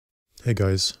Hey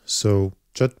guys, so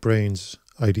Jetbrains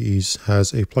IDEs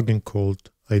has a plugin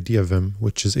called IdeaVim,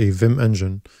 which is a Vim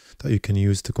engine that you can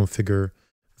use to configure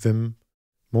Vim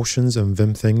motions and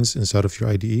Vim things inside of your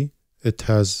IDE. It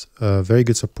has very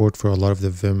good support for a lot of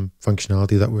the Vim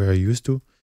functionality that we are used to.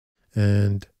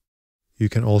 And you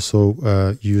can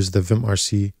also use the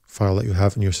vimrc file that you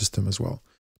have in your system as well.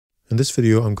 In this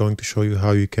video, I'm going to show you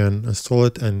how you can install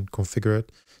it and configure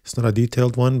it. It's not a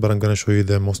detailed one, but I'm going to show you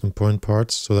the most important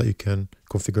parts so that you can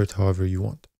configure it however you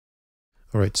want.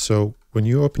 All right, so when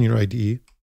you open your IDE,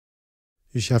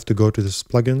 you should have to go to this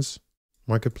plugins,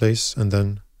 marketplace, and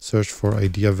then search for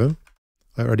IdeaVim.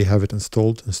 I already have it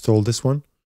installed. Install this one.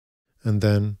 And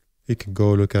then you can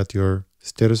go look at your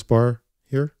status bar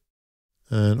here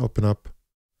and open up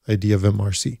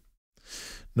IdeaVimRC.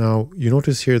 Now, you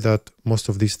notice here that most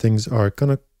of these things are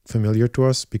kind of familiar to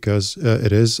us because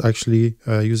it is actually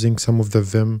using some of the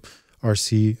Vim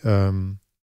RC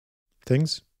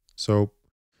things. So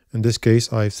in this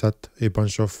case, I've set a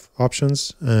bunch of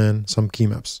options and some key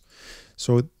maps.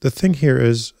 So the thing here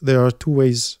is there are two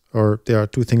ways, or there are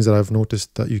two things that I've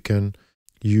noticed that you can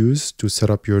use to set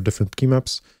up your different key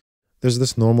maps. There's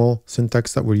this normal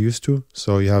syntax that we're used to.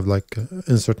 So you have like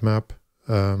insert map,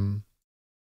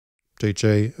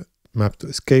 JJ map to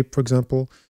escape, for example.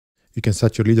 You can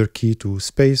set your leader key to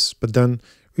space, but then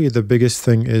really the biggest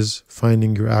thing is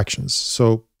finding your actions.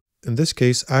 So in this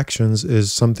case, actions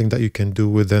is something that you can do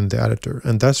within the editor.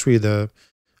 And that's really the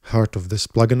heart of this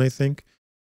plugin, I think.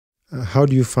 How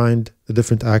do you find the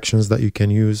different actions that you can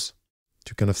use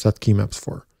to kind of set key maps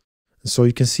for? And so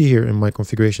you can see here in my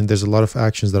configuration, there's a lot of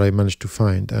actions that I managed to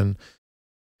find. And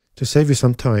to save you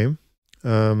some time,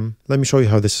 let me show you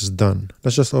how this is done.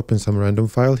 Let's just open some random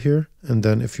file here. And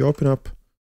then if you open up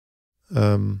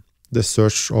this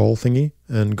search all thingy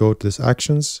and go to this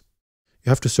actions, you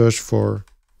have to search for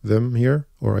Vim here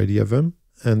or IdeaVim.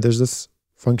 And there's this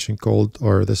function called,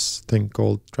 or this thing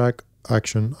called track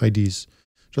action IDs.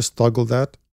 Just toggle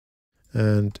that.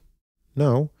 And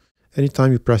now,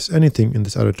 anytime you press anything in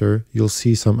this editor, you'll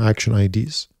see some action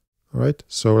IDs. All right.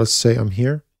 So let's say I'm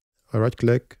here. I right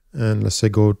click and let's say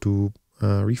go to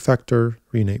refactor,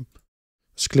 rename.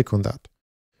 Just click on that.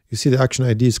 You see the action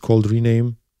ID is called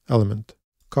rename element.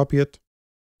 Copy it,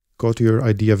 go to your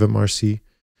IdeaVimRC,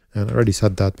 and I already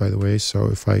said that, by the way. So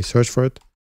if I search for it,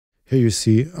 here you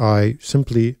see I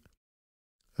simply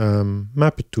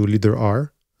map it to leader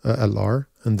R, LR,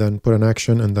 and then put an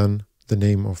action and then the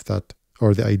name of that,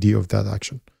 or the ID of that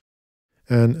action.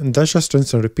 And that's just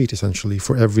rinse and repeat essentially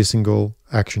for every single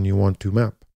action you want to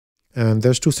map. And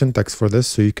there's two syntax for this.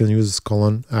 So you can use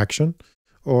colon action,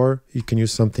 or you can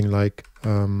use something like,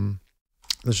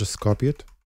 let's just copy it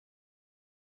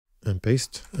and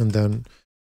paste. And then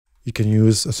you can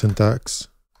use a syntax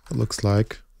that looks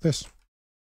like this.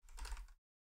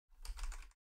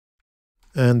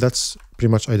 And that's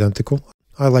pretty much identical.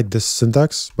 I like this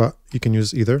syntax, but you can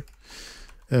use either.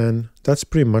 And that's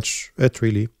pretty much it,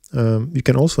 really. You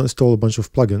can also install a bunch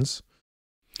of plugins.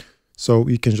 So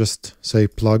you can just say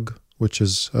plug, which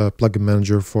is a plugin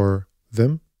manager for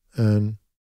Vim, and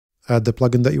add the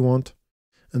plugin that you want.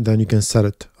 And then you can set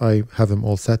it. I have them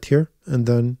all set here. And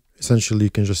then essentially you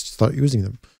can just start using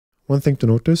them. One thing to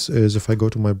notice is if I go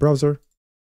to my browser,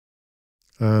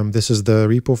 this is the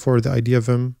repo for the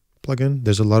IdeaVim plugin.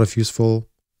 There's a lot of useful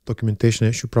documentation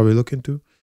I should probably look into.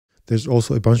 There's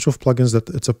also a bunch of plugins that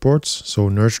it supports. So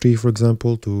Nursery, for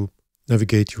example, to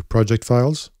navigate your project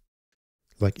files.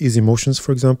 Like Easy Motions,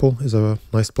 for example, is a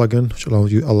nice plugin which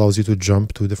allows you to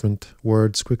jump to different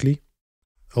words quickly.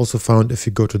 I also found if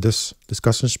you go to this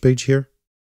discussions page here,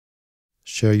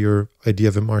 share your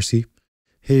IdeaVimRC,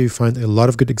 here you find a lot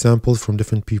of good examples from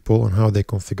different people on how they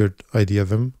configured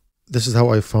IdeaVim. This is how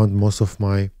I found most of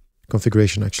my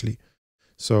configuration actually.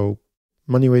 So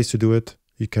many ways to do it.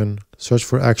 You can search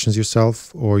for actions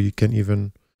yourself, or you can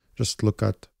even just look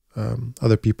at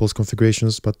other people's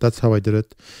configurations, but that's how I did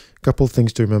it. A couple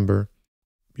things to remember.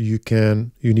 You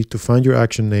need to find your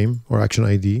action name or action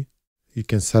ID. You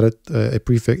can set it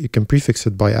you can prefix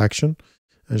it by action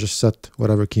and just set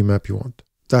whatever key map you want.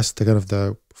 That's the kind of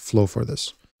the flow for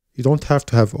this. You don't have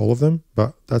to have all of them,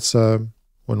 but that's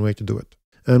one way to do it.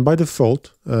 And by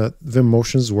default, Vim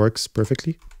Motions works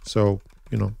perfectly. So,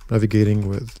 navigating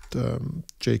with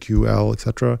JQL,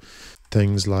 etc.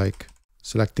 Things like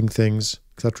selecting things,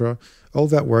 etc. All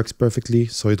that works perfectly.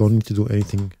 So you don't need to do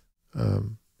anything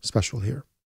special here.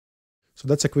 So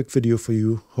that's a quick video for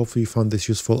you. Hopefully you found this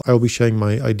useful. I will be sharing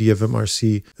my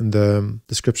IdeaVimRC in the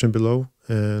description below.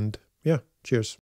 And yeah, cheers.